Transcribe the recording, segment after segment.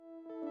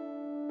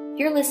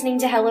You're listening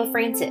to Hello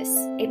Francis,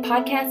 a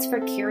podcast for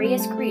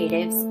curious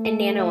creatives and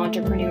nano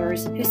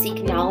entrepreneurs who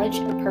seek knowledge,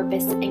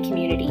 purpose, and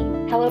community.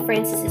 Hello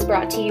Francis is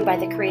brought to you by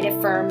the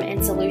creative firm and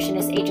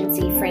solutionist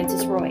agency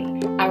Francis Roy.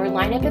 Our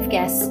lineup of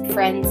guests,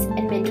 friends,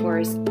 and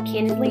mentors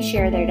candidly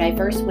share their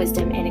diverse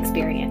wisdom and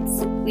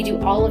experience. We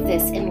do all of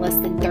this in less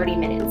than 30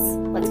 minutes.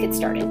 Let's get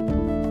started.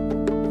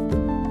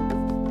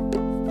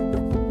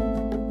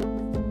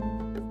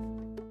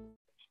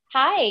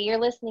 Hi, you're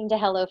listening to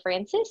Hello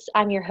Francis.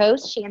 I'm your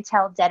host,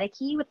 Chantel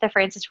Dedeke with the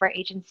Francis Roy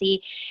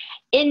Agency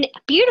in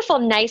beautiful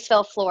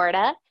Niceville,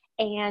 Florida.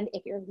 And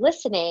if you're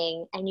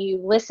listening and you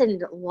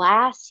listened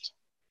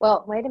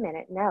wait a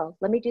minute. No,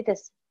 let me do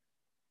this.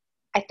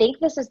 I think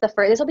this is this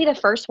will be the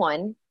first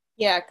one.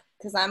 Yeah,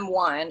 because I'm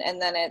one, and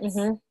then it's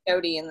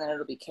Jody, and then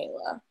it'll be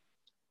Kayla.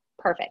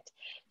 Perfect.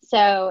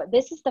 So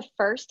this is the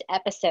first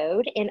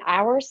episode in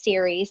our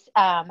series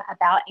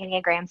about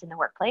Enneagrams in the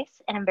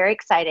workplace. And I'm very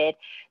excited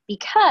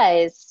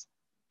because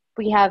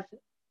we have,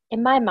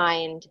 in my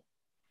mind,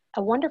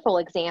 a wonderful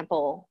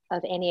example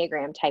of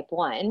Enneagram Type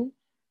 1,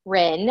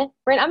 Ren.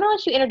 Ren, I'm going to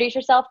let you introduce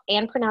yourself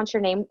and pronounce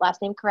your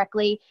last name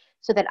correctly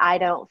so that I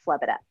don't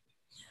flub it up.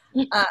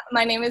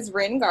 My name is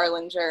Ren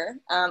Garlinger.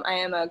 I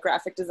am a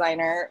graphic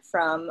designer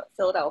from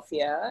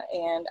Philadelphia,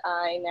 and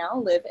I now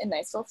live in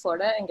Niceville,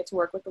 Florida, and get to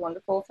work with the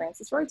wonderful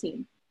Francis Roy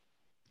team.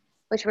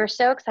 Which we're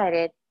so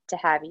excited to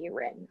have you,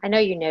 Ren. I know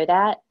you know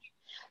that,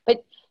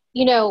 but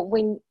I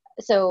know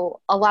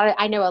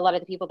a lot of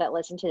the people that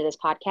listen to this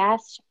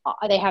podcast,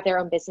 they have their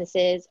own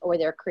businesses or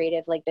they're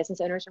creative, like business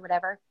owners or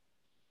whatever.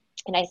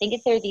 And I think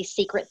if there are these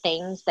secret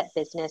things that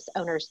business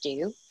owners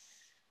do,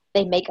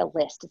 they make a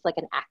list. It's like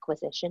an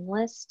acquisition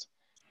list,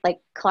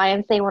 like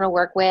clients they want to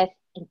work with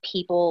and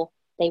people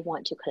they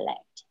want to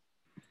collect.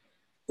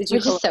 Which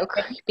is so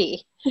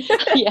creepy.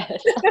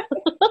 Yes.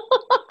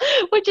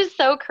 Which is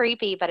so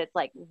creepy, but it's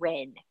like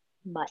Ren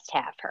must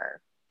have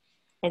her.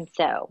 And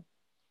so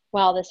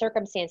while the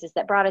circumstances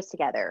that brought us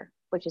together,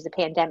 which is a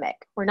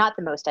pandemic, were not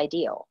the most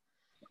ideal,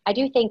 I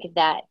do think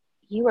that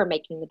you are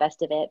making the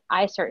best of it.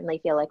 I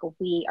certainly feel like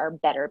we are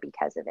better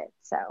because of it.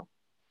 So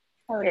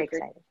very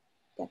excited.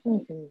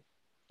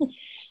 Mm-hmm.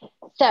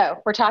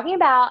 So we're talking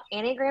about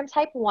Enneagram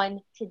Type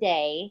 1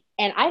 today.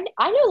 And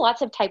I know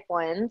lots of Type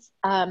 1s.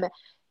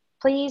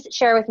 Please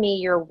share with me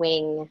your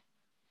wing,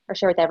 or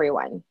share with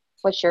everyone.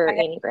 What's your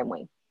Enneagram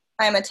wing?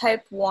 I'm a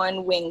Type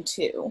 1 wing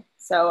 2.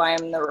 So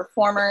I'm the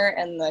reformer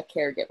and the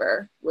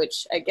caregiver,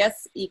 which I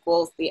guess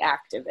equals the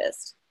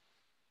activist.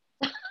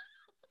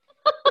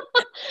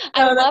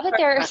 I love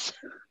it.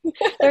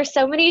 There's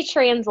so many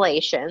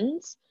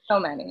translations. So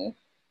many.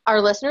 Our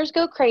listeners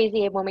go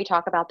crazy when we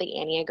talk about the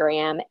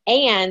Enneagram.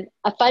 And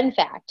a fun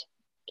fact,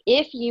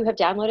 if you have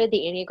downloaded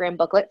the Enneagram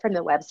booklet from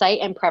the website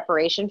in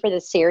preparation for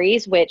this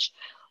series, which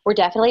we're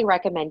definitely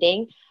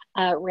recommending,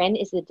 Ren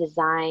is the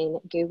design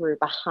guru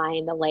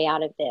behind the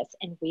layout of this.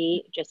 And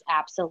we just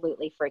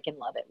absolutely freaking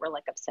love it. We're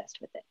like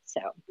obsessed with it.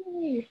 So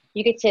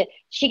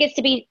she gets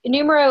to be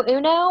numero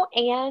uno,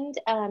 and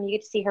you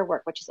get to see her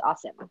work, which is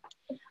awesome.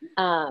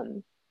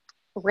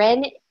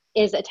 Ren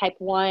is a Type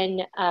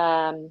 1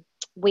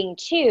 wing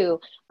 2.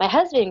 My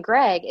husband,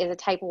 Greg, is a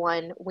Type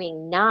 1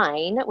 wing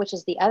 9, which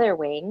is the other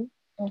wing.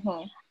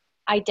 Mm-hmm.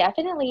 I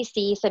definitely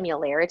see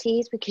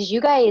similarities because you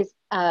guys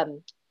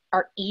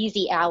are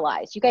easy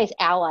allies. You guys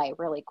ally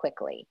really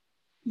quickly.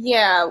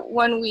 Yeah.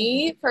 When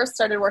we first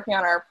started working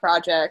on our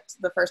project,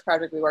 the first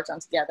project we worked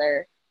on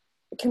together,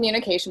 the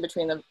communication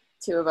between the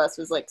two of us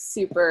was like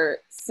super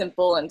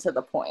simple and to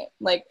the point.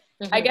 Like,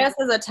 I guess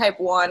as a Type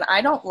 1,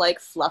 I don't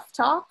like fluff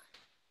talk.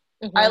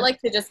 I like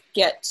to just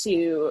get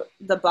to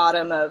the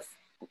bottom of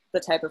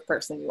the type of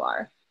person you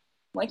are.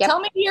 Like,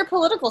 Tell me your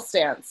political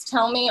stance.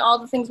 Tell me all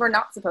the things we're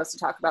not supposed to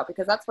talk about,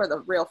 because that's where the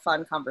real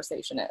fun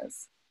conversation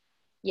is.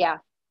 Yeah.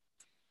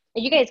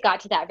 You guys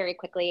got to that very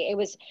quickly. It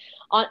was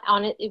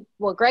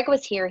Greg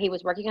was here. He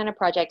was working on a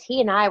project.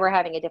 He and I were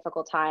having a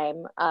difficult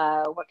time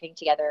working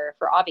together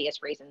for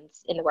obvious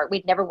reasons in the work.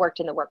 We'd never worked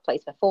in the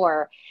workplace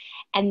before.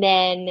 And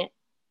then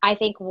I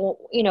think,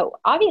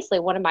 obviously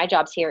one of my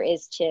jobs here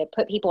is to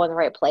put people in the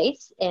right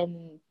place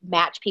and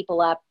match people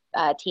up,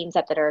 teams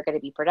up that are going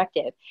to be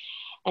productive.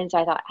 And so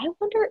I thought, I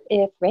wonder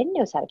if Ren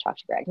knows how to talk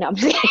to Greg. No, I'm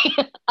just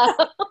kidding.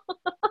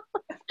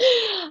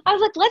 I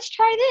was like, let's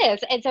try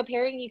this. And so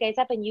pairing you guys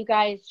up, and you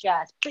guys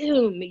just,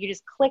 boom, you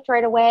just clicked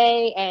right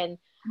away. And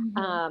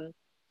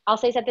I'll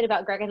say something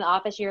about Greg in the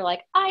office. You're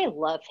like, I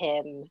love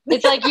him.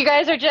 It's like you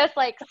guys are just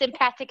like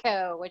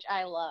simpatico, which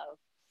I love.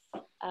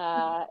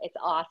 It's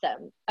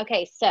awesome.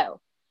 Okay,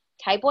 so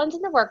Type 1s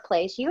in the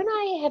workplace. You and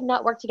I have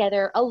not worked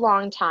together a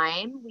long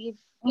time. We've,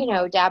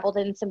 dabbled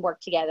in some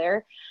work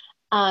together.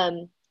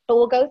 But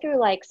we'll go through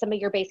like some of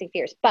your basic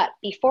fears. But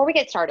before we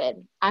get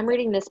started, I'm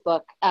reading this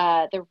book,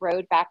 The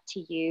Road Back to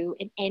You,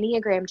 An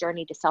Enneagram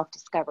Journey to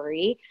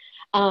Self-Discovery.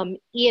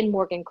 Ian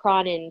Morgan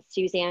Cron and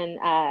Suzanne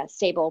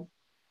Stabile.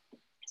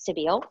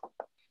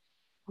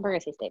 We're going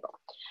to say Stable.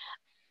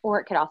 Or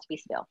it could also be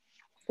Stabile.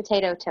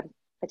 Potato.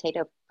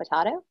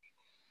 Tomato.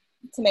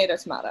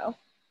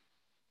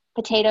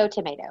 Potato,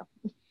 tomato.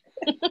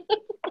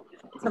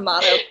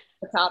 Tomato,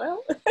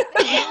 potato.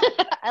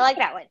 I like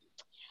that one.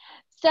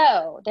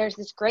 So there's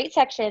this great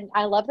section.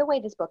 I love the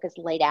way this book is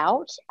laid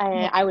out.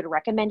 I would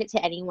recommend it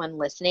to anyone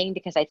listening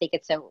because I think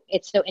it's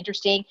so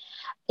interesting.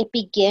 It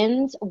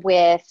begins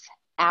with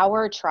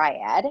our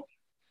triad.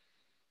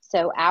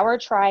 So our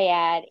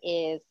triad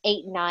is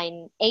 8,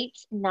 9, 8,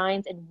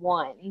 9s, and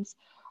 1s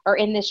are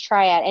in this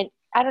triad. And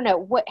I don't know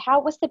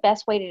what's the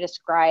best way to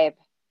describe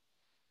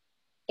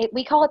it.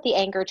 We call it the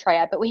anger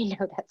triad, but we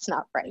know that's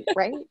not right,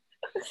 right?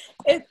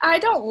 I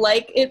don't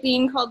like it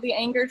being called the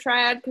anger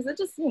triad because it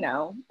just,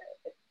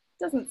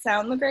 doesn't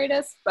sound the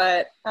greatest,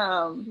 but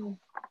I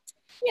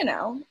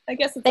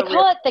guess it's they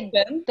call it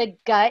the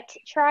gut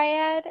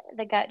triad.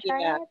 The gut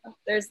triad.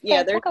 There's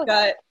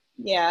gut,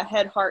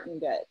 head, heart, and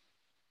gut.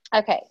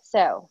 Okay,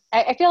 so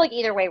I feel like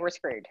either way we're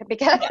screwed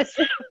because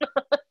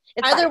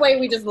either way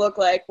we just look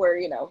like we're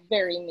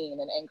very mean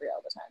and angry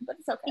all the time, but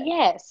it's okay.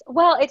 Yes,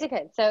 well, it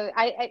depends. So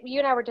you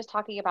and I were just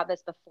talking about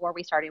this before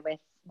we started with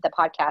the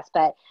podcast,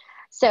 but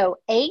so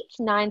 8s,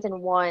 9s,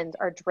 and 1s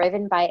are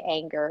driven by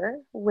anger,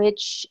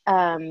 which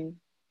Ren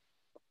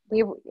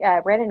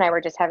and I were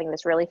just having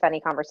this really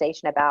funny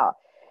conversation about.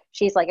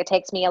 She's like, it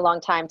takes me a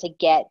long time to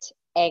get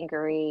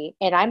angry,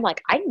 and I'm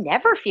like, I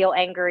never feel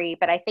angry,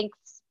 but I think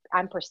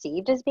I'm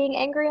perceived as being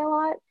angry a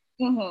lot.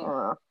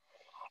 Mm-hmm.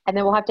 And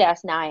then we'll have to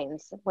ask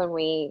 9s when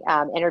we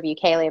interview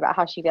Kaylee about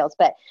how she feels.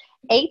 But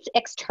 8s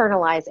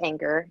externalize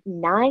anger,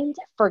 9s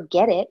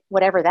forget it,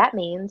 whatever that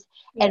means,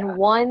 and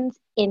 1s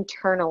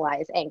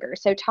internalize anger.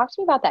 So talk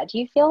to me about that. Do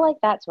you feel like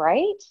that's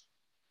right?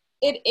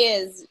 It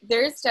is.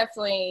 There's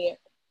definitely,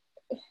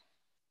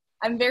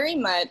 I'm very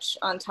much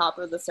on top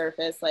of the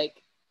surface,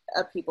 like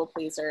a people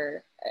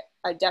pleaser.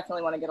 I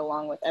definitely want to get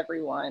along with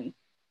everyone.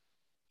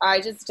 I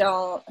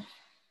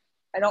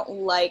don't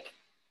like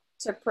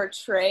to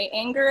portray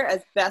anger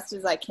as best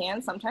as I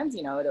can. Sometimes,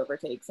 it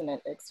overtakes and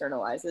it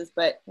externalizes,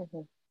 but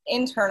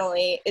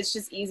internally, it's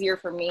just easier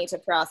for me to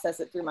process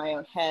it through my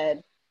own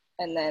head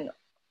and then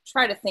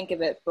try to think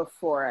of it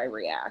before I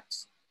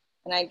react.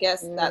 And I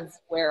guess that's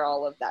where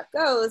all of that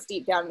goes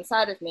deep down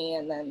inside of me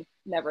and then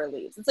never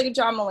leaves. It's like a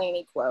John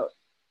Mulaney quote.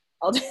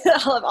 I'll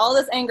have all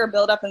this anger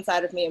build up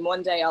inside of me and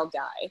one day I'll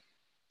die.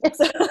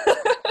 So.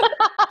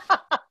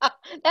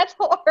 That's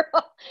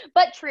horrible,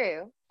 but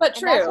true. But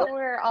true. And that's what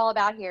we're all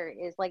about here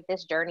is like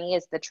this journey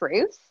is the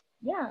truth.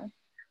 Yeah.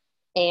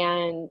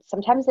 And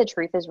sometimes the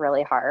truth is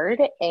really hard.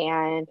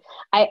 And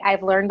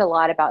I've learned a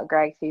lot about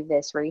Greg through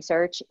this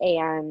research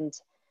and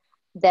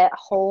that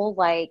whole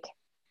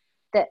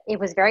it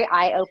was very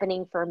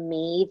eye-opening for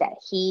me that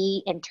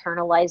he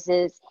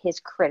internalizes his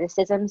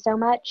criticism so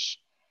much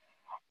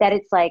that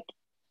it's like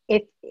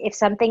if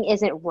something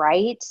isn't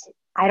right,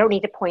 I don't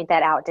need to point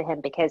that out to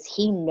him because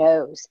he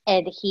knows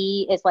and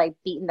he is like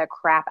beating the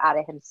crap out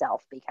of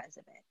himself because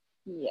of it.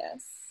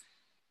 Yes.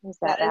 Is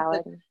that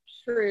valid? Is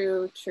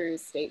a true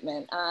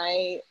statement.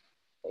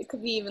 It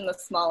could be even the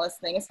smallest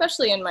thing,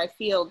 especially in my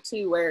field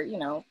too, where,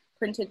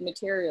 printed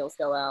materials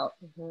go out.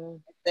 Mm-hmm.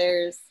 If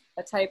there's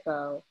a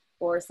typo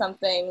or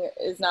something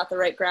is not the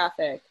right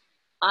graphic,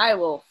 I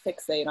will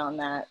fixate on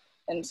that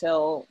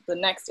until the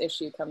next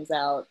issue comes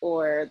out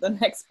or the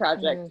next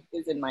project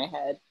is in my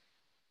head.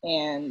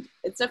 And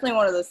it's definitely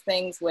one of those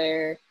things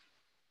where,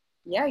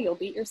 you'll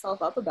beat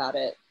yourself up about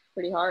it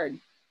pretty hard.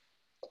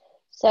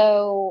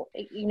 So,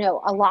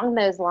 along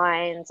those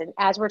lines, and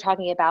as we're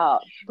talking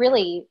about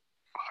really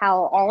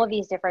how all of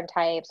these different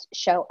types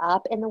show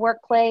up in the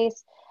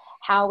workplace,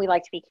 how we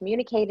like to be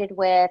communicated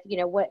with,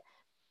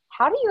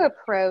 how do you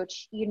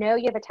approach, you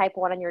have a type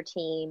 1 on your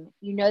team,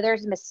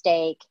 there's a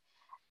mistake.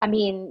 I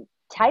mean,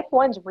 type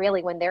 1s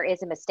really, when there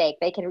is a mistake,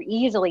 they can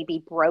easily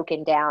be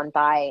broken down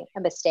by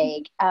a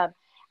mistake.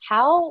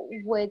 How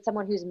would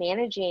someone who's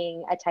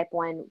managing a type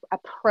 1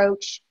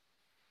 approach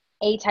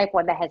a type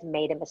 1 that has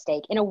made a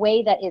mistake in a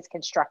way that is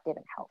constructive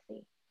and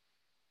healthy?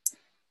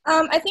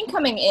 I think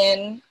coming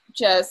in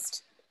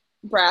just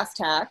brass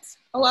tacks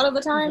a lot of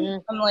the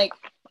time. I'm like,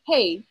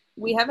 hey,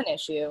 we have an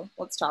issue.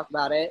 Let's talk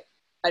about it.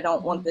 I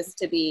don't want this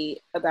to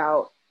be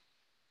about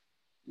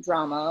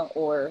drama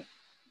or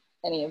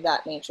any of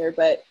that nature,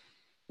 but,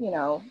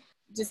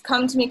 just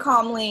come to me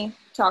calmly,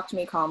 talk to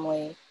me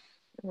calmly,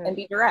 and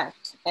be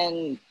direct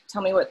and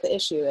tell me what the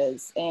issue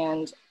is.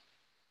 And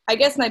I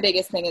guess my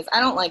biggest thing is I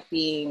don't like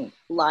being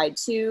lied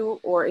to,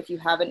 or if you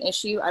have an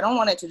issue, I don't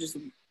want it to just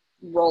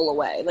roll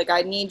away. Like,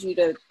 I need you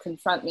to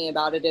confront me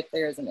about it if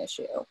there is an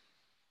issue.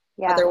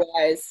 Yeah.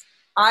 Otherwise,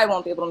 I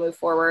won't be able to move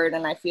forward,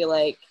 and I feel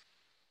like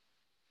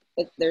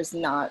there's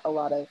not a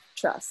lot of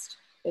trust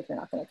if you're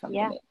not going to come to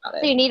me about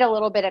it. So you need a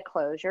little bit of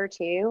closure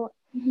too.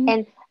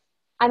 And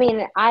I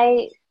mean,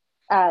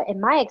 in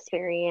my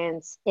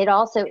experience, it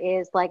also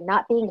is like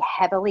not being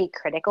heavily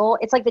critical.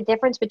 It's like the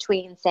difference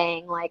between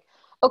saying like,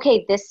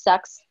 okay, this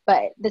sucks,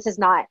 but this is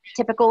not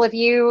typical of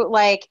you.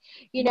 Like,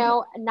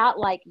 not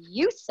like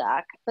you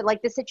suck, but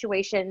like the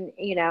situation,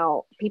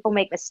 people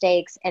make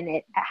mistakes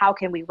and how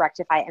can we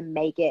rectify and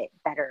make it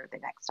better the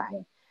next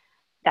time?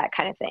 That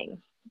kind of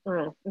thing.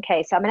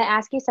 Okay. So I'm going to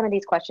ask you some of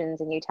these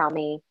questions and you tell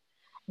me,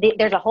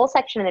 there's a whole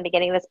section in the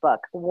beginning of this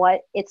book,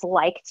 what it's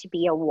like to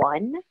be a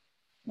one.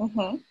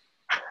 Mm-hmm.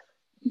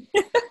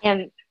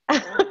 And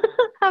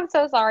I'm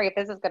so sorry if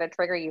this is going to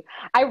trigger you.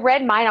 I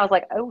read mine. I was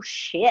like, oh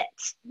shit.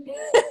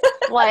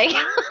 Like,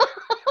 I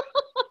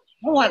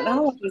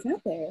don't want these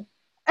out there.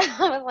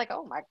 I was like,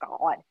 oh my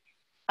God.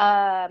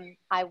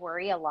 I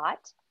worry a lot.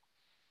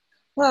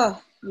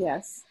 Oh,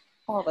 yes.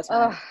 All the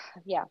time.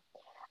 Yeah.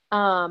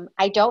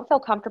 I don't feel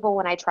comfortable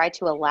when I try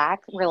to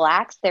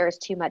relax. There's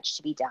too much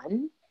to be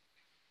done.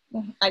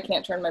 I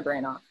can't turn my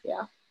brain off.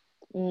 Yeah.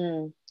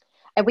 And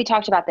we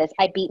talked about this.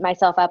 I beat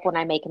myself up when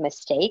I make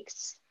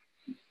mistakes.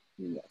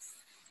 Yes.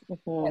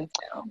 Mm-hmm.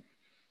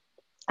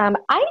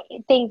 I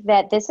think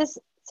that this is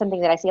something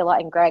that I see a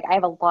lot in Greg. I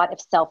have a lot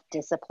of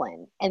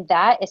self-discipline, and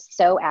that is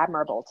so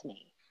admirable to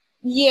me.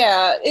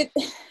 Yeah.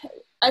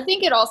 I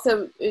think it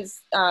also is,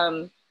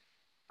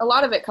 a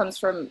lot of it comes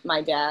from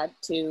my dad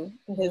too.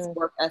 His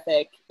work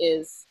ethic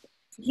is,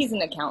 he's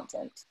an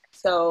accountant.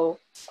 So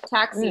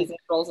tax season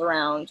rolls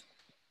around.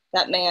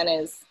 That man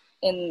is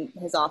in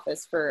his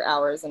office for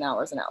hours and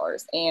hours and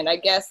hours. And I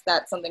guess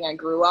that's something I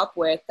grew up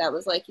with that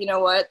was like, you know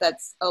what,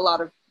 that's a lot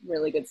of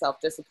really good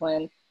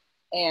self-discipline.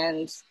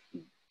 And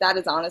that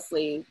has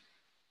honestly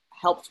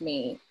helped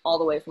me all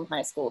the way from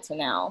high school to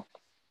now.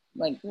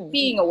 Like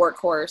being a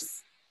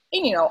workhorse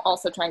and, you know,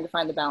 also trying to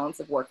find the balance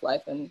of work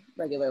life and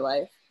regular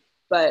life.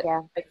 But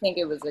yeah. I think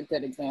it was a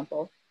good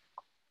example.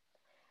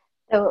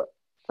 So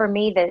for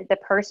me, the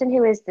person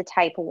who is the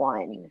type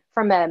 1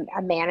 from a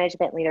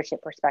management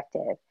leadership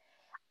perspective,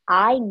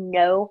 I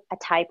know a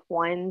type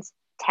 1's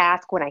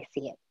task when I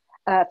see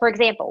it. For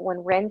example, when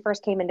Ren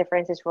first came into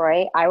Francis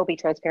Roy, I will be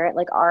transparent,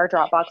 like our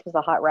Dropbox was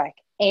a hot wreck.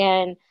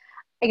 And,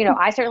 you know,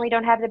 I certainly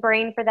don't have the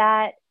brain for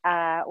that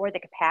or the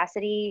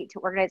capacity to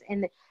organize.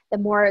 And the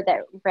more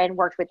that Ren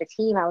worked with the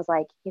team, I was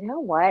like, you know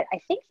what? I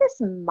think this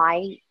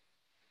might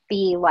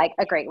be like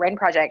a great Ren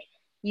project.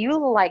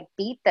 You like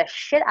beat the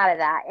shit out of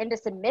that into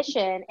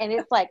submission, and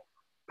it's like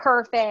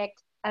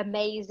perfect,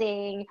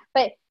 amazing.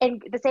 But in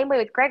the same way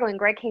with Greg, when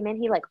Greg came in,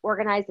 he like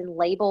organized and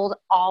labeled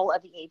all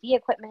of the AV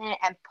equipment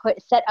and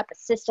set up a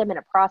system and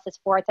a process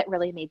for it that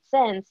really made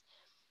sense.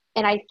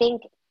 And I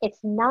think it's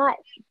not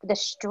the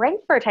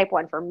strength for type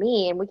 1 for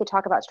me, and we could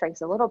talk about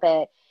strengths a little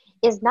bit,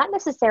 is not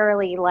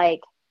necessarily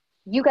like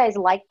you guys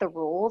like the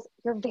rules.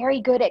 You're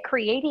very good at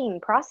creating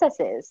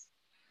processes.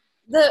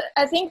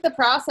 I think the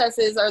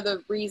processes are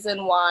the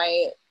reason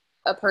why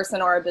a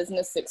person or a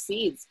business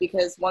succeeds,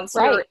 because once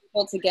you're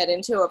able to get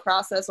into a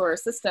process or a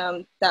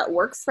system that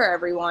works for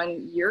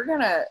everyone, you're going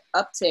to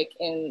uptick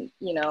in,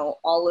 you know,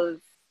 all of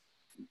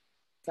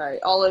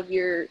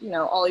your, you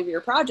know, all of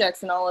your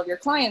projects and all of your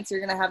clients.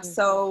 You're going to have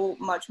so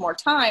much more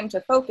time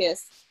to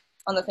focus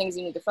on the things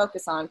you need to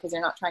focus on, because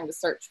you're not trying to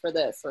search for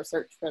this or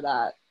search for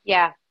that.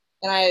 Yeah.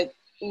 And I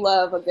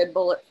love a good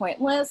bullet point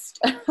list.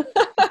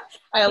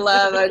 I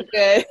love a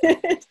good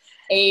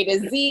A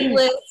to Z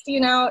list.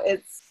 You know,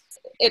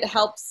 it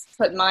helps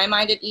put my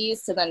mind at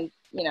ease to then,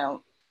 you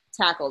know,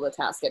 tackle the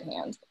task at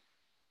hand.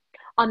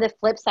 On the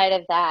flip side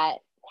of that,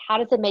 how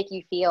does it make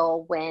you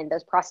feel when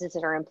those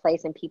processes are in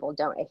place and people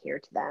don't adhere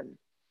to them?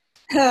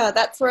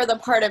 That's where the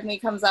part of me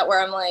comes out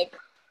where I'm like,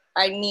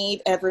 I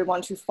need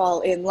everyone to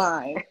fall in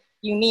line.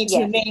 You need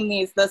to name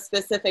these the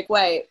specific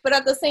way. But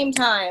at the same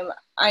time,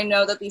 I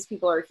know that these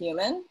people are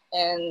human,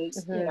 and,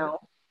 you know,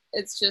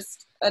 it's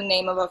just a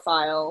name of a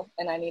file,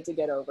 and I need to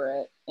get over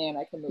it, and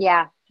I can move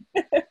on.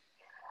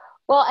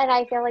 Well, and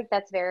I feel like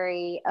that's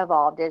very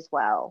evolved as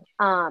well.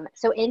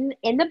 So in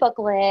the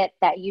booklet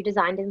that you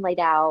designed and laid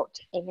out,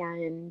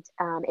 and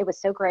it was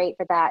so great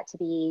for that to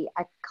be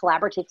a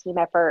collaborative team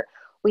effort.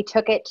 We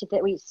took it to the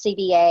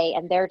CDA,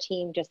 and their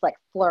team just like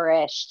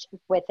flourished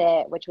with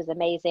it, which was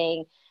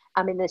amazing.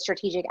 In the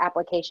strategic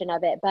application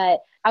of it. But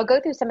I'll go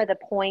through some of the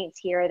points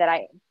here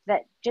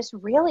that just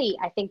really,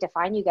 I think,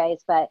 define you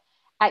guys. But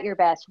at your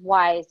best,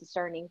 wise,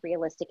 discerning,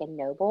 realistic, and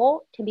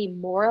noble, can be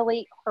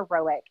morally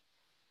heroic.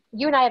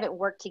 You and I haven't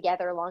worked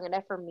together long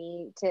enough for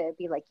me to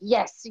be like,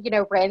 yes, you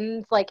know,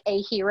 Ren's like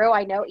a hero.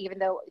 I know, even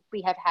though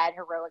we have had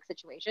heroic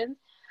situations.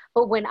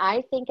 But when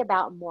I think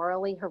about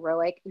morally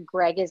heroic,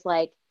 Greg is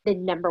like the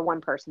number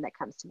one person that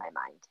comes to my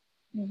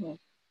mind.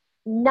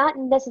 Not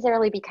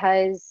necessarily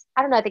because,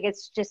 I don't know, I think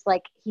it's just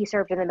like he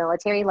served in the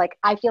military. Like,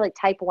 I feel like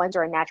type 1s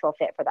are a natural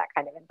fit for that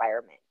kind of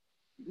environment.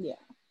 Yeah.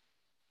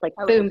 Like,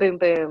 boom, boom,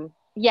 boom.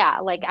 Yeah,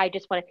 like, I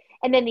just want to.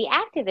 And then the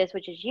activist,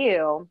 which is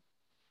you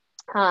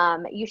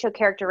show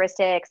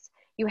characteristics.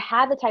 You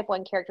have the type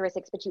 1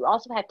 characteristics, but you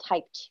also have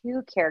type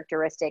 2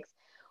 characteristics,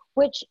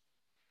 which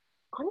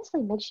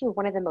honestly makes you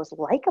one of the most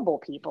likable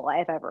people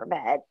I've ever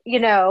met. You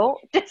know,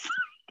 just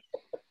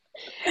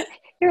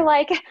you're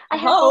like, I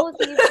have all of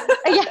these.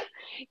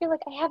 You're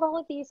like, I have all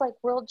of these like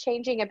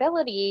world-changing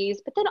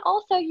abilities, but then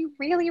also you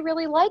really,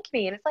 really like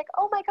me. And it's like,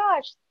 oh my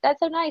gosh,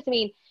 that's so nice. I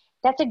mean,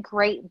 that's a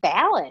great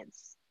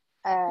balance.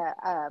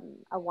 A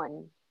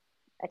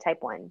type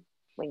 1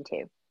 wing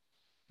 2.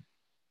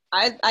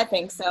 I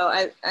think so.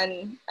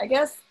 I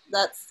guess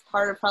that's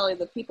part of probably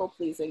the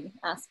people-pleasing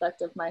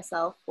aspect of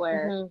myself,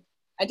 where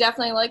I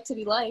definitely like to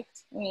be liked.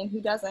 I mean, who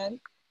doesn't?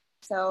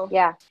 So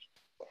yeah.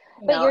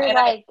 But know, you're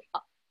like,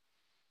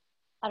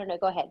 I don't know.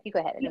 Go ahead. You go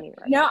ahead.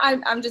 No,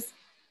 I'm just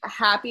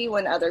happy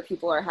when other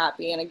people are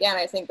happy. And again,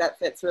 I think that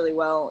fits really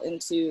well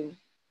into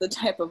the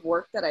type of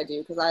work that I do,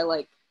 because I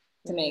like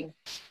to make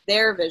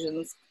their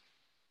visions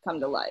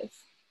come to life.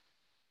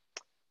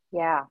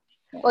 Yeah.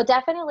 Well,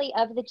 definitely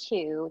of the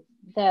two,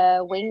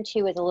 the Wing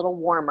 2 is a little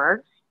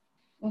warmer.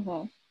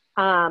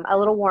 A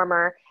little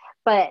warmer.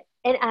 But,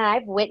 and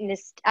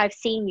I've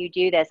seen you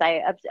do this.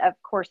 I,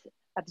 of course,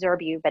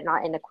 observe you, but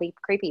not in a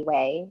creepy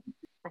way.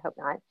 I hope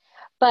not.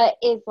 But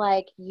it's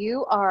like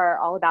you are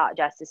all about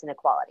justice and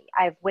equality.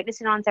 I've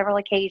witnessed it on several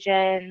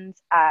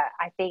occasions.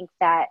 I think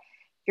that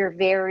you're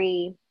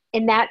very,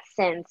 in that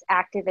sense,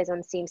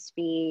 activism seems to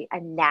be a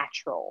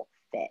natural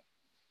fit.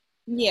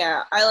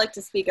 Yeah, I like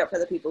to speak up for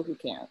the people who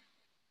can't,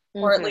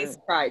 or at least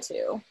try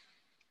to.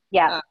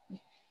 Yeah.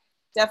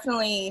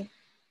 Definitely.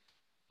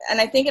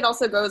 And I think it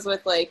also goes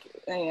with, like,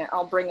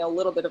 I'll bring a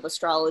little bit of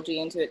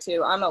astrology into it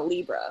too. I'm a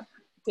Libra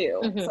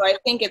too. So I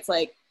think it's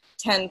like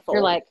tenfold.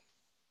 You're like,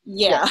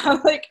 yeah.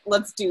 Like,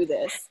 let's do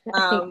this.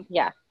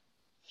 Yeah.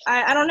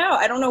 I don't know.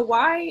 I don't know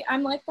why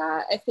I'm like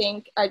that. I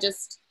think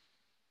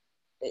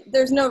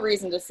there's no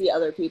reason to see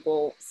other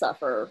people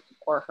suffer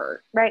or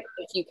hurt. Right.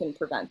 If you can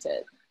prevent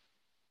it.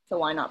 So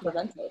why not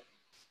prevent it?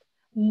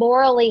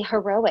 Morally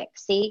heroic.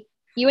 See,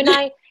 you and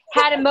I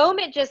had a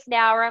moment just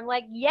now where I'm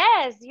like,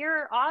 yes,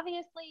 you're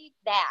obviously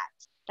that.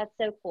 That's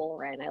so cool,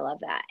 Ren. I love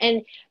that.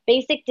 And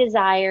basic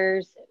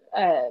desires,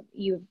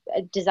 you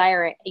have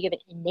an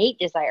innate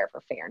desire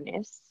for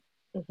fairness.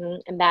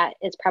 And that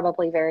is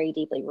probably very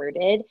deeply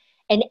rooted.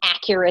 And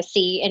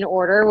accuracy and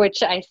order,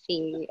 which I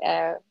see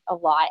a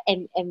lot.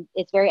 And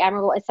it's very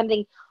admirable. It's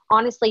something,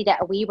 honestly,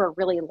 that we were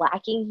really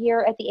lacking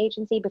here at the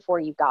agency before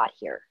you got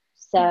here.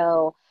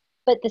 So,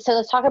 so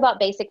let's talk about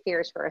basic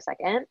fears for a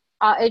second.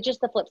 It's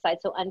just the flip side,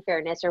 so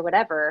unfairness or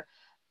whatever,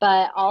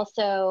 but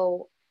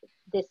also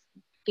this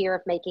fear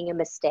of making a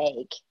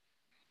mistake.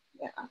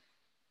 Yeah.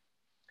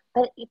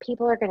 But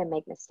people are going to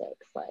make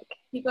mistakes.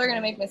 People are going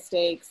to make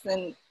mistakes,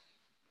 and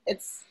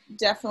it's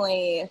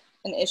definitely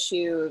an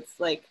issue of,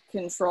 like,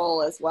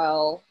 control as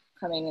well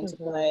coming into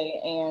play.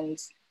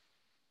 And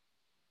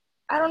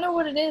I don't know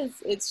what it is.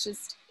 It's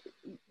just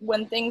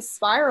when things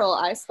spiral,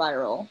 I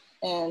spiral.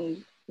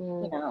 And,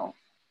 you know,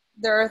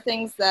 there are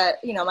things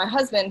that, my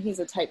husband, he's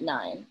a type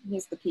 9.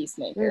 He's the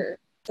peacemaker.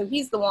 So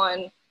he's the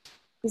one,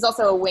 he's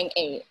also a Wing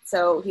 8.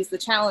 So he's the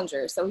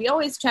challenger. So he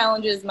always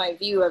challenges my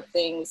view of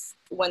things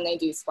when they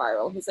do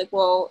spiral. He's like,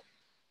 well,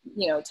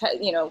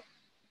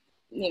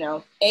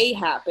 A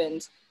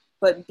happened,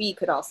 but B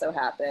could also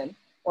happen.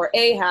 Or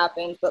A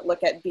happened, but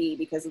look at B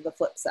because of the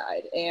flip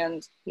side.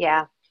 And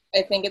yeah,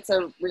 I think it's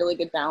a really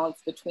good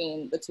balance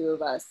between the two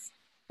of us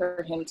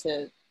for him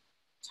to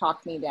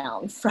talk me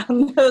down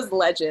from those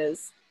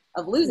ledges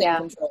of losing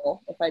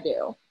control if I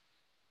do.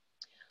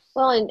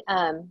 Well,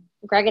 and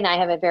Greg and I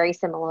have a very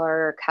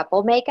similar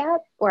couple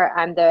makeup where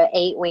I'm the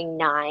 8 Wing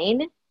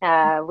 9,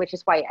 which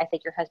is why I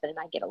think your husband and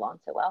I get along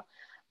so well.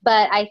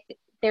 But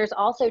there's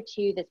also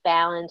too this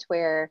balance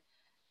where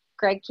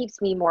Greg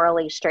keeps me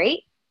morally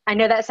straight. I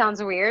know that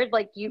sounds weird,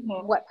 like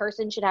what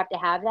person should have to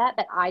have that,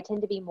 but I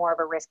tend to be more of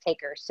a risk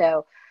taker.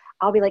 So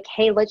I'll be like,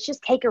 hey, let's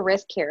just take a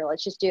risk here.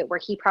 Let's just do it where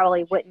he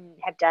probably wouldn't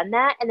have done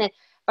that. And then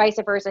vice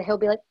versa, he'll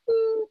be like,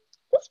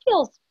 this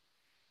feels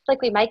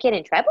like we might get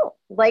in trouble.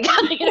 Like,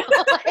 and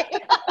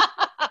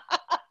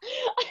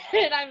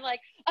I'm like,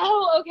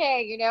 oh,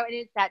 okay. And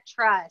it's that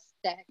trust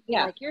that,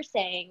 like you're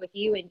saying with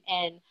you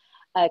and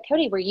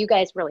Cody, where you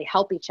guys really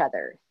help each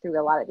other through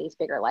a lot of these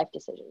bigger life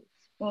decisions.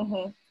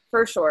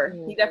 For sure.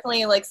 He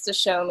definitely likes to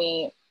show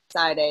me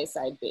side A,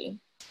 side B.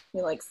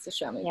 He likes to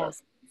show me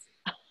those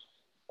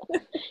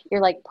things.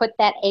 You're like, put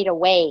that 8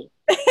 away.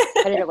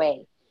 Put it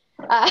away.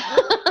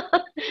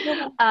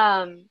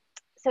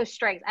 So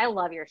strengths. I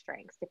love your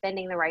strengths.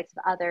 Defending the rights of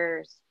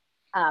others,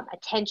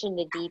 attention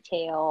to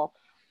detail,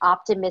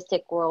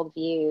 optimistic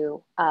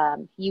worldview.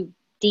 You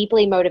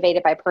deeply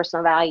motivated by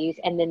personal values,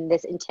 and then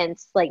this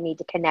intense need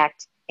to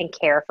connect and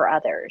care for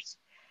others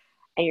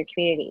and your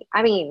community.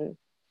 I mean,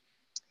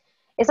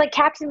 it's like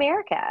Captain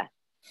America.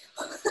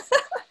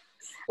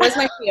 Where's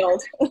my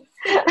shield?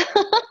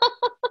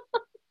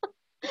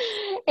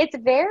 It's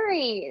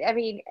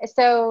very,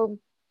 so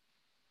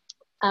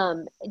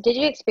did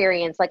you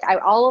experience,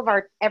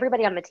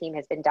 everybody on the team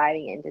has been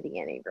diving into the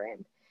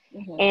Enneagram,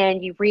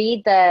 and you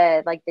read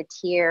the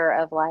tier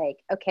of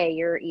okay,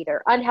 you're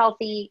either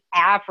unhealthy,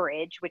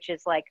 average, which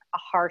is like a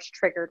harsh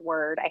triggered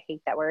word. I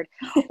hate that word,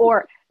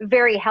 or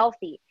very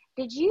healthy.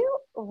 Did you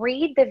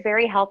read the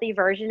very healthy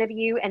version of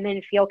you and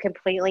then feel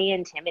completely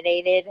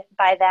intimidated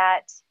by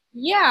that?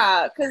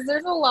 Yeah, because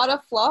there's a lot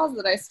of flaws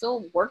that I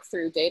still work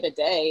through day to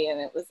day. And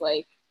it was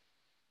like,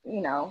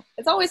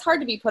 it's always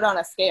hard to be put on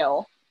a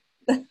scale.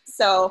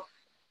 So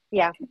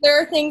yeah,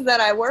 there are things that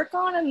I work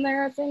on and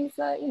there are things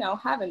that,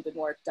 haven't been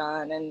worked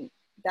on, and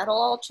that'll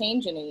all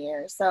change in a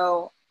year.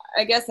 So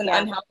I guess an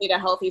unhealthy to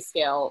healthy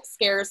scale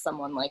scares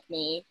someone like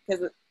me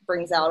because it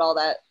brings out all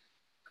that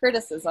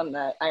criticism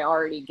that I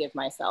already give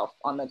myself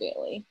on the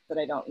daily that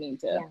I don't need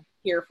to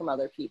hear from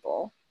other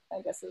people,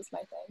 I guess is my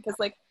thing. Because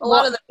like a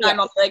lot of the time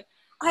I'll be like,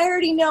 I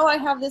already know I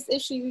have this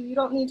issue. You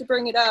don't need to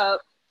bring it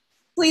up.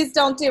 Please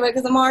don't do it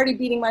because I'm already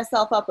beating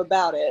myself up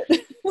about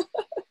it.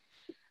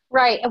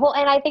 Right. Well,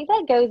 and I think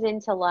that goes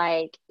into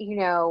like, you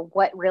know,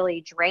 what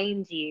really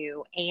drains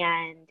you,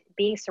 and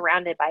being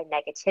surrounded by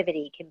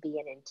negativity can be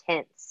an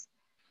intense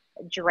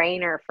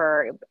drainer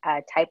for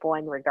type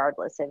 1,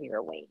 regardless of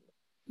your weight.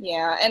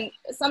 Yeah. And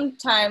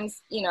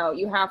sometimes, you know,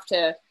 you have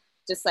to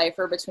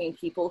decipher between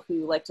people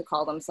who like to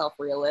call themselves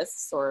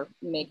realists or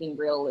making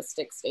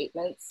realistic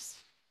statements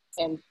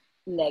and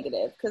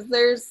negative,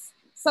 because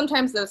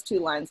sometimes those two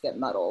lines get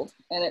muddled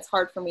and it's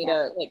hard for me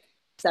to like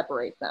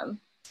separate them.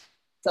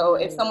 So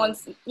if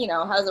someone's, you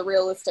know, has a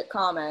realistic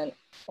comment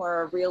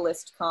or a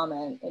realist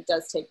comment, it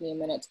does take me a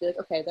minute to be like,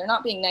 okay, they're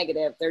not being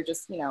negative. They're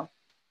just, you know,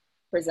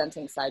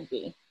 presenting side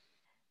B.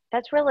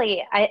 That's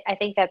really, I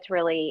think that's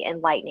really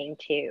enlightening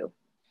too.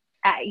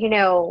 You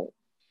know,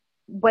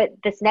 what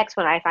this next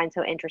one I find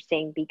so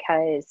interesting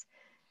because,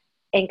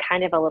 and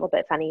kind of a little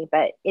bit funny,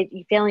 but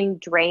you feeling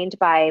drained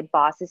by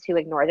bosses who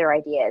ignore their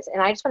ideas.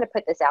 And I just want to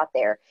put this out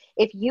there.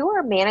 If you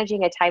are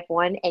managing a type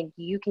 1 and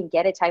you can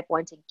get a type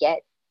 1 to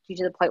get you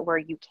to the point where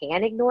you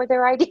can ignore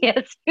their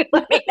ideas,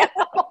 let me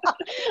know.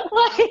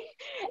 Like,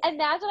 and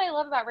that's what I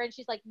love about Ren.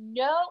 She's like,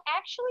 no,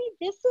 actually,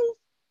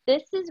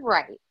 this is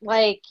right.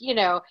 Like, you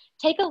know,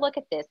 take a look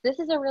at this. This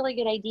is a really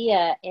good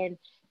idea, and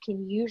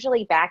can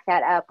usually back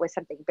that up with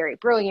something very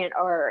brilliant,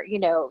 or, you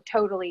know,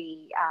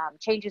 totally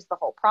changes the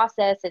whole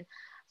process. And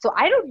so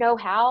I don't know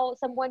how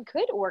someone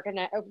could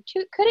organize,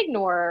 could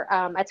ignore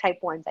a type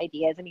 1's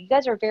ideas. I mean, you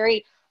guys are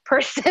very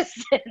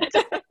persistent.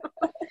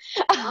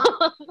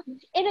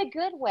 In a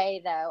good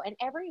way though. And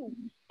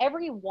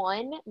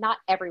everyone, not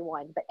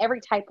everyone, but every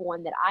type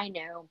 1 that I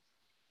know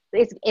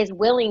is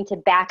willing to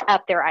back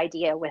up their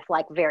idea with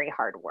like very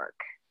hard work.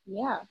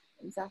 Yeah,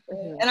 exactly.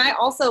 Mm-hmm. And I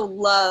also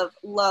love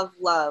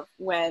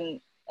when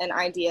an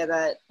idea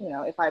that, you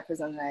know, if I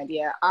present an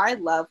idea, I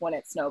love when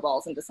it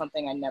snowballs into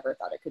something I never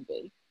thought it could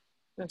be,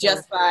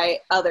 just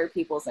by other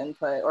people's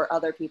input or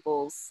other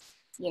people's,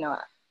 you know,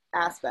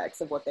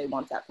 aspects of what they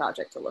want that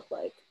project to look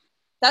like.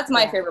 That's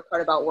my favorite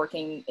part about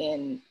working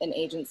in an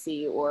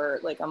agency or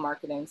like a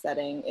marketing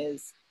setting,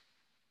 is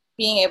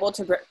being able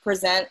to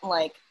present,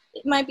 like,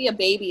 it might be a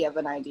baby of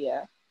an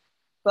idea,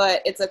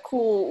 but it's a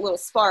cool little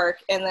spark,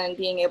 and then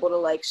being able to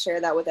like share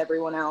that with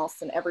everyone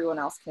else, and everyone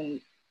else can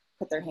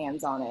put their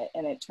hands on it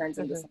and it turns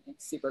into something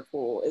super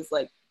cool, is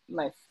like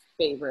my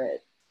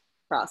favorite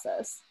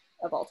process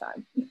of all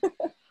time.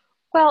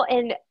 Well,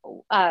 and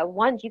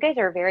you guys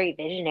are very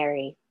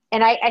visionary.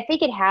 And I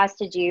think it has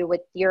to do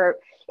with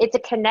it's a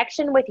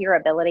connection with your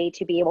ability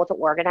to be able to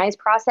organize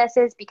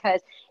processes, because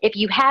if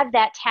you have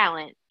that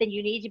talent, then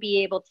you need to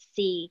be able to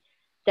see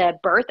the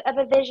birth of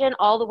a vision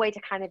all the way to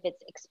kind of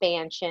its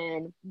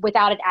expansion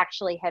without it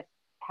actually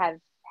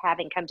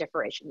having come to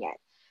fruition yet.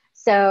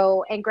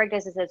 So, and Greg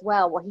does this as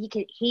well. Well,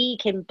 he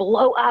can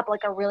blow up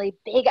like a really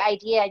big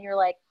idea, and you're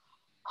like,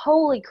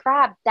 holy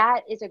crap,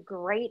 that is a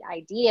great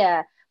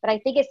idea. But I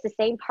think it's the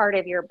same part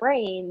of your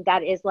brain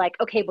that is like,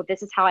 okay, well,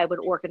 this is how I would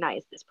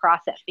organize this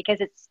process, because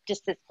it's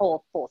just this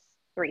whole full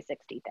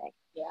 360 thing.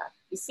 Yeah,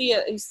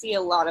 you see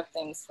a lot of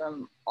things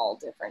from all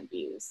different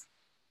views.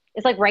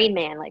 It's like Rain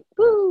Man, like,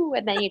 woo,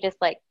 and then you just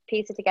like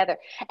piece it together.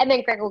 And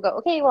then Greg will go,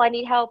 okay, well, I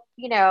need help,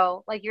 you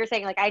know, like you're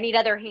saying, like, I need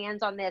other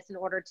hands on this in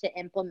order to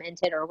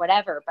implement it or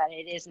whatever, but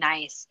it is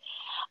nice.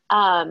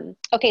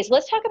 Okay, so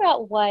let's talk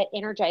about what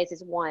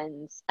energizes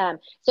ones.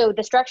 So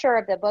the structure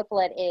of the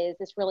booklet is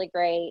this really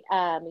great,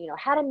 you know,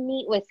 how to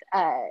meet with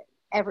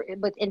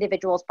with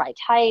individuals by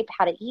type,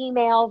 how to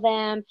email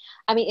them.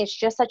 I mean, it's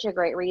just such a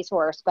great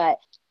resource. But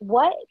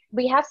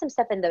we have some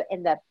stuff in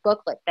the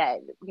booklet that,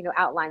 you know,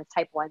 outlines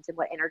type 1s and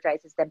what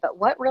energizes them. But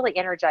what really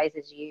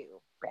energizes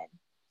you,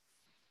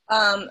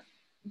 Ren?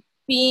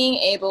 Being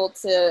able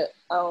to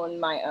own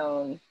my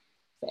own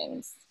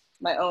things,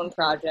 my own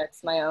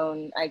projects, my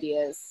own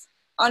ideas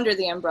under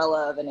the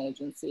umbrella of an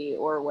agency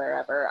or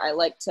wherever. I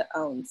like to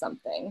own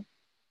something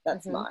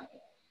that's mine.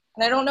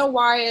 And I don't know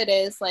why it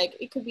is. Like,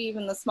 it could be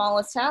even the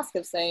smallest task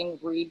of saying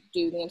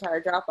redo the entire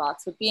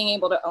Dropbox, but being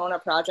able to own a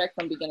project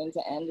from beginning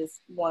to end is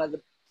one of the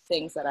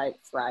things that I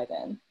thrive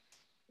in.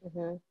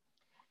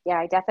 Yeah,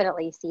 I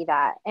definitely see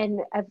that.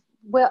 And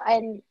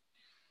and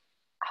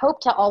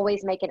hope to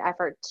always make an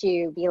effort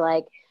to be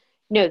like,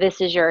 no, this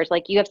is yours.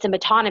 Like, you have some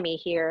autonomy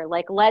here.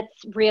 Like,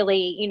 let's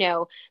really, you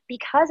know,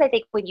 because I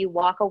think when you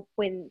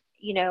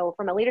know,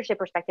 from a leadership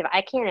perspective,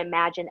 I can't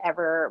imagine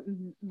ever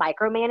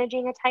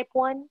micromanaging a type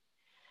 1.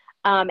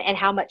 And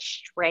how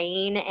much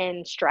strain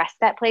and stress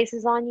that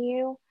places on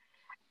you.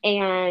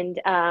 And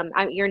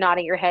you're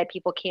nodding your head.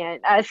 People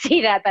can't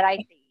see that, but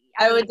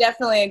I would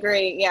definitely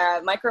agree.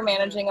 Yeah,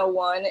 micromanaging a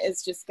 1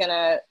 is just going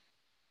to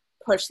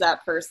push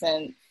that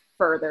person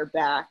further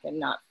back and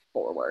not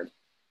forward.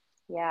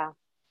 Yeah,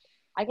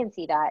 I can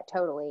see that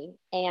totally.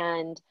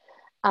 And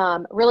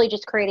really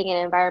just creating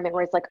an environment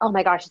where it's like, oh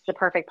my gosh, it's the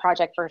perfect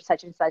project for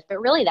such and such. But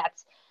really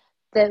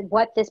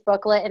what this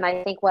booklet, and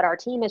I think what our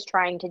team is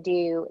trying to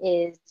do,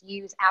 is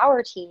use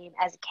our team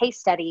as a case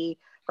study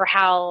for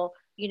how,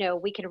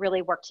 we can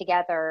really work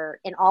together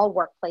in all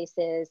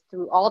workplaces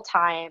through all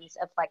times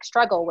of like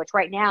struggle, which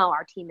right now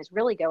our team is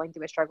really going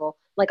through a struggle,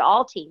 like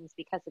all teams,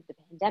 because of the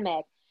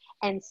pandemic.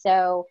 And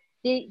so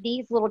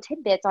these little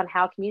tidbits on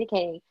how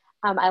communicating,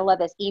 I love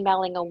this.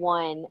 Emailing a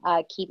one,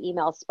 keep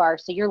emails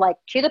sparse. So you're like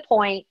to the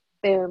point,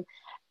 boom.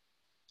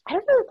 I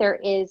don't know if there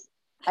is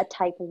a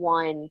type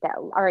one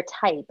or a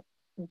type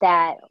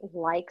that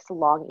likes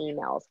long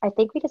emails. I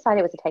think we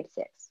decided it was a type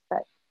 6,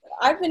 but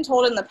I've been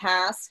told in the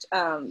past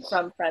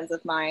from friends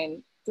of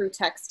mine through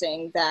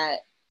texting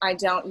that I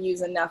don't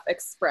use enough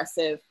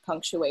expressive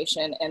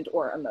punctuation and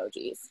or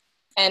emojis.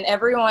 And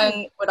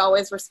everyone would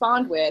always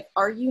respond with,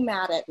 "Are you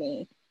mad at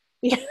me?"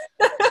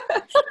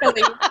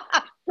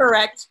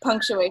 Correct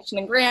punctuation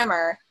and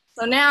grammar.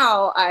 So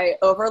now I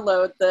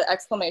overload the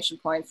exclamation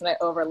points and I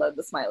overload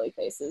the smiley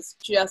faces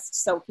just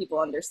so people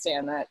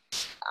understand that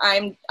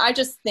I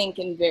just think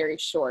in very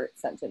short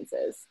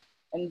sentences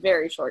and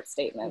very short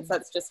statements.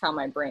 That's just how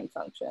my brain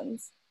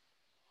functions.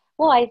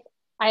 Well,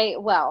 I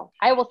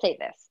will say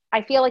this.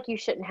 I feel like you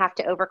shouldn't have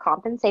to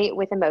overcompensate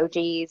with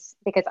emojis,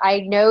 because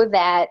I know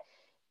that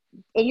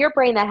in your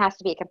brain that has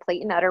to be a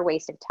complete and utter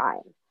waste of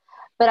time.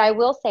 But I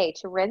will say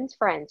to Ren's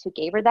friends who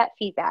gave her that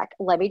feedback,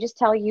 let me just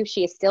tell you,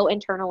 she is still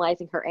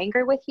internalizing her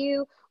anger with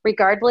you,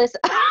 regardless.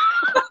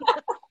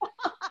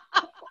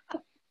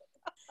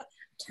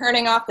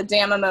 Turning off the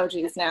damn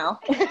emojis now.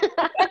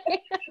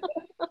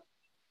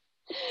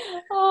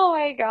 Oh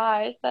my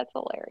gosh, that's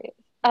hilarious.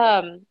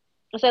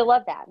 So I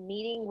love that.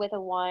 Meeting with a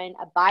one,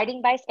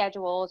 abiding by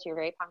schedules. You're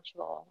very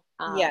punctual.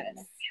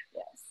 Yes.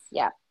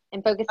 Yeah.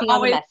 And focusing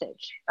on the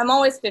message. I'm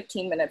always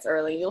 15 minutes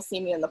early. You'll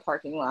see me in the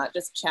parking lot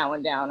just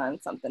chowing down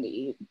on something to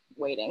eat,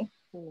 waiting.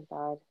 Oh my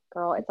God,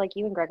 girl, it's like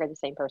you and Greg are the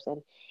same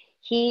person.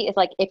 He is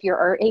like, if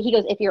you're, he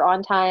goes, if you're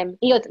on time,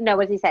 he goes, no,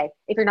 what does he say?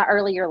 If you're not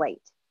early, you're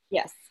late.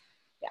 Yes.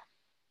 Yeah.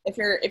 If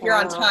you're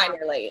on time,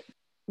 you're late.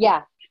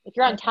 Yeah. If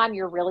you're on time,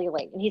 you're really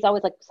late. And he's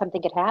always like,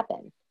 something could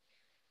happen.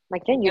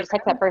 Like, then you just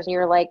text that person,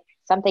 you're like,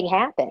 something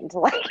happened.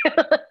 Like,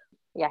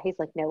 yeah, he's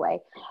like, no way.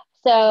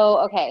 So,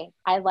 okay,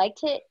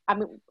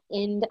 I'm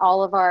in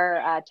all of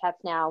our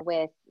chats now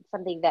with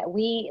something that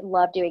we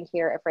love doing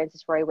here at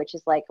Francis Roy, which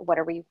is like, what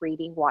are we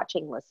reading,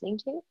 watching, listening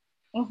to?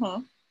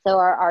 Mm-hmm. So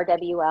our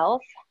RWLs,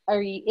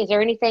 is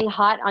there anything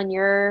hot in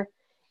your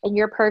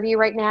purview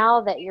right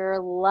now that you're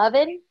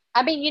loving?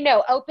 I mean,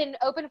 open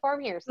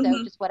forum here, so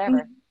just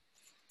whatever.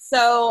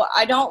 So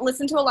I don't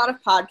listen to a lot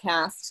of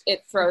podcasts.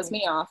 It throws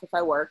me off if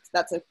I work.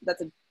 That's a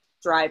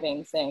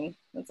driving thing.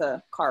 That's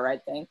a car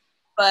ride thing.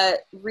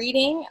 But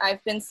reading,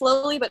 I've been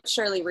slowly but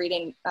surely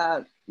reading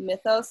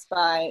Mythos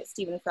by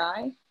Stephen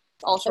Fry.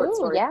 It's all short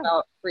stories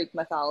about Greek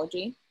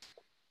mythology.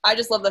 I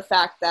just love the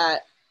fact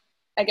that,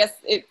 I guess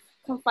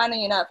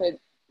funny enough, it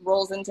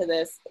rolls into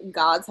this,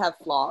 gods have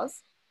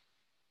flaws.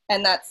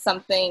 And that's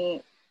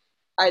something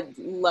I'd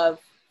love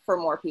for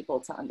more people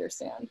to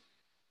understand.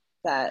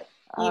 That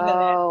even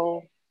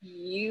if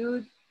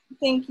you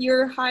think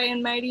you're high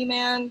and mighty,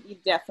 man, you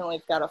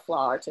definitely got a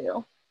flaw or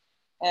two.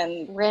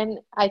 And Ren,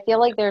 I feel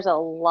like there's a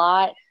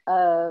lot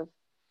of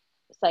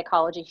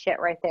psychology shit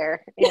right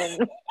there.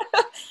 And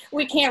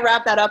we can't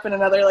wrap that up in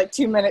another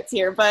 2 minutes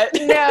here, but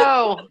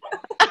no.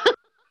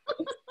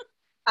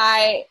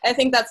 I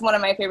think that's one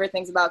of my favorite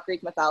things about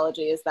Greek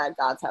mythology is that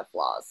gods have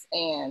flaws,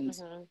 and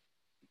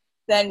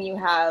then you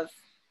have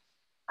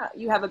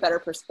a better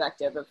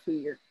perspective of who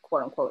you're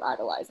quote unquote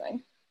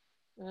idolizing.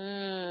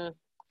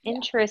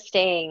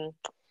 Interesting.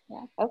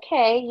 Yeah.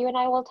 Okay, you and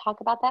I will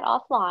talk about that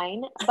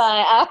offline.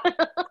 But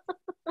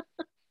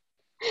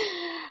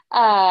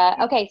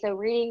okay, so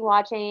reading,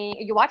 watching.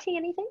 Are you watching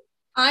anything?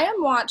 I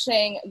am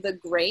watching The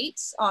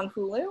Great on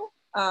Hulu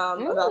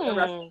about the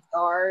Russian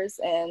tsars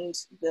and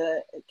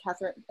the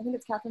Catherine. I think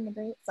it's Catherine the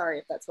Great. Sorry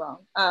if that's wrong.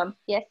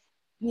 Yes.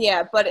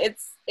 Yeah, but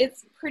it's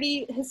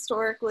pretty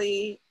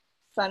historically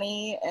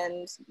funny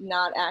and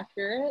not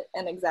accurate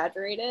and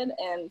exaggerated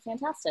and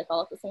fantastic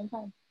all at the same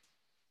time.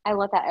 I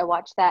love that. I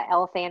watched that.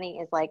 Elle Fanning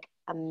is like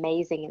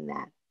amazing in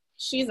that.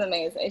 She's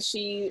amazing.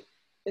 She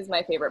is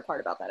my favorite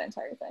part about that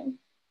entire thing.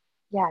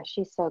 Yeah,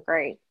 she's so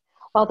great.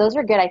 Well, those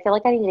are good. I feel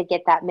like I need to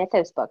get that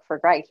Mythos book for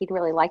Greg. He'd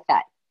really like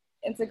that.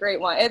 It's a great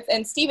one.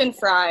 And Stephen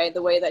Fry,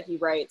 the way that he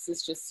writes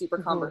is just super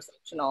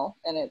conversational,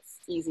 and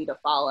it's easy to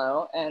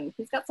follow. And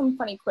he's got some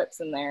funny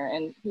quips in there,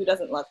 and who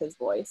doesn't love his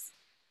voice?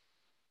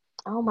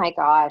 Oh my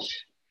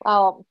gosh.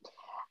 Well,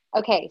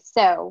 okay,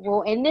 so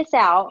we'll end this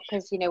out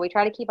because, we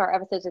try to keep our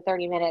episodes at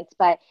 30 minutes,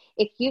 but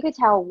if you could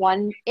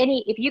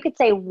if you could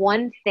say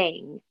one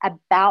thing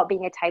about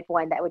being a type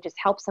 1 that would just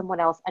help someone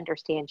else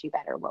understand you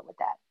better, what would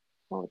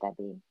that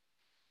be?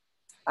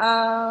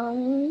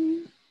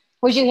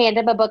 Would you hand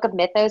them a book of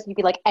Mythos and you'd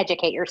be like,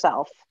 educate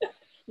yourself?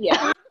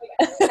 Yeah.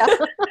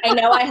 I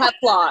know I have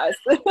flaws.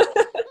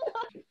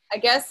 I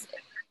guess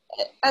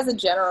as a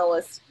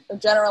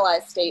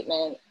generalized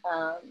statement,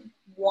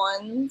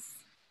 ones,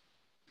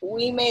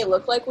 we may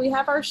look like we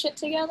have our shit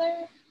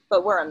together,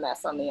 but we're a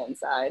mess on the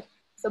inside.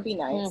 So be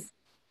nice.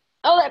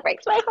 Oh, that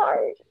breaks my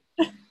heart.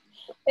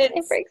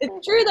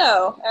 It's true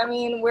though. I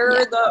mean,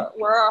 we're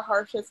our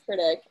harshest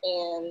critic,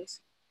 and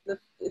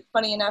it's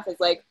funny enough is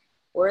like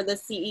we're the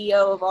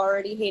CEO of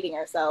already hating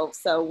ourselves,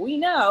 so we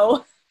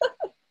know.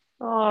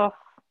 Oh,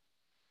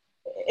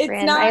 It's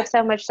Ren, I have not.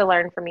 so much to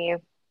learn from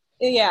you.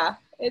 Yeah,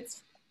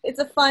 it's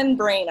a fun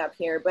brain up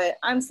here, but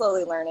I'm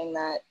slowly learning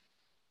that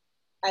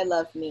I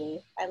love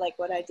me. I like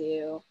what I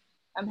do.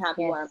 I'm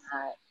happy where I'm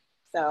at.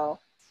 So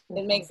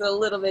it makes it a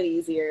little bit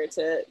easier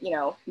to,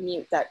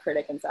 mute that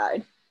critic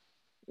inside.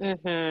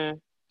 Mm-hmm.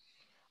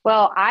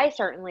 Well, I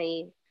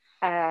certainly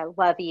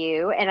love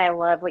you, and I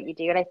love what you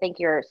do, and I think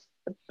you're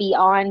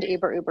beyond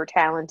uber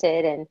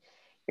talented, and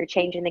you're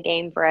changing the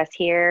game for us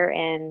here.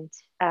 And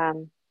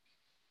um,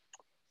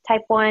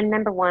 type 1,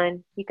 number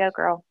 1, you go,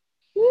 girl.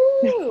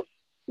 Woo!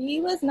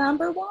 He was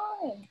number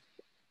 1.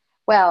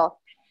 Well,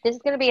 this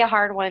is going to be a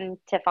hard one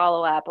to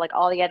follow up. Like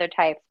all the other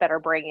types better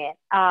bring it.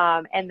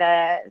 And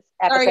the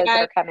episodes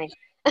that are coming.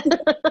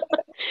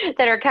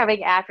 that are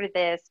coming after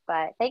this.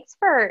 But thanks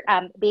for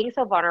being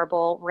so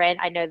vulnerable, Ren.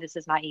 I know this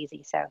is not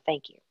easy, so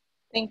thank you.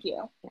 Thank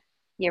you.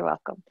 You're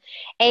welcome.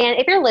 And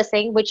if you're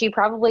listening, which you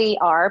probably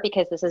are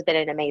because this has been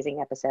an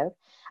amazing episode,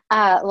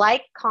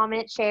 like,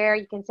 comment, share.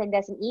 You can send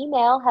us an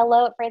email,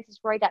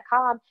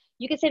 hello@francisroy.com.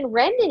 You can send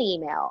Ren an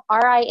email,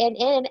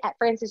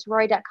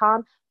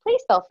 RINN@francisroy.com.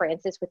 Please spell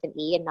Francis with an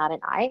E and not an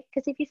I,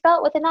 because if you spell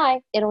it with an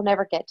I, it'll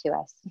never get to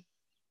us.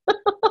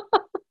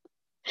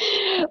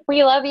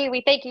 We love you.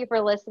 We thank you for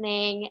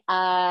listening.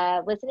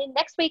 Listening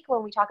next week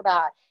when we talk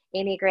about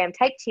Enneagram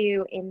Type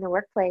 2 in the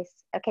workplace.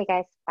 Okay,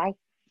 guys. Bye.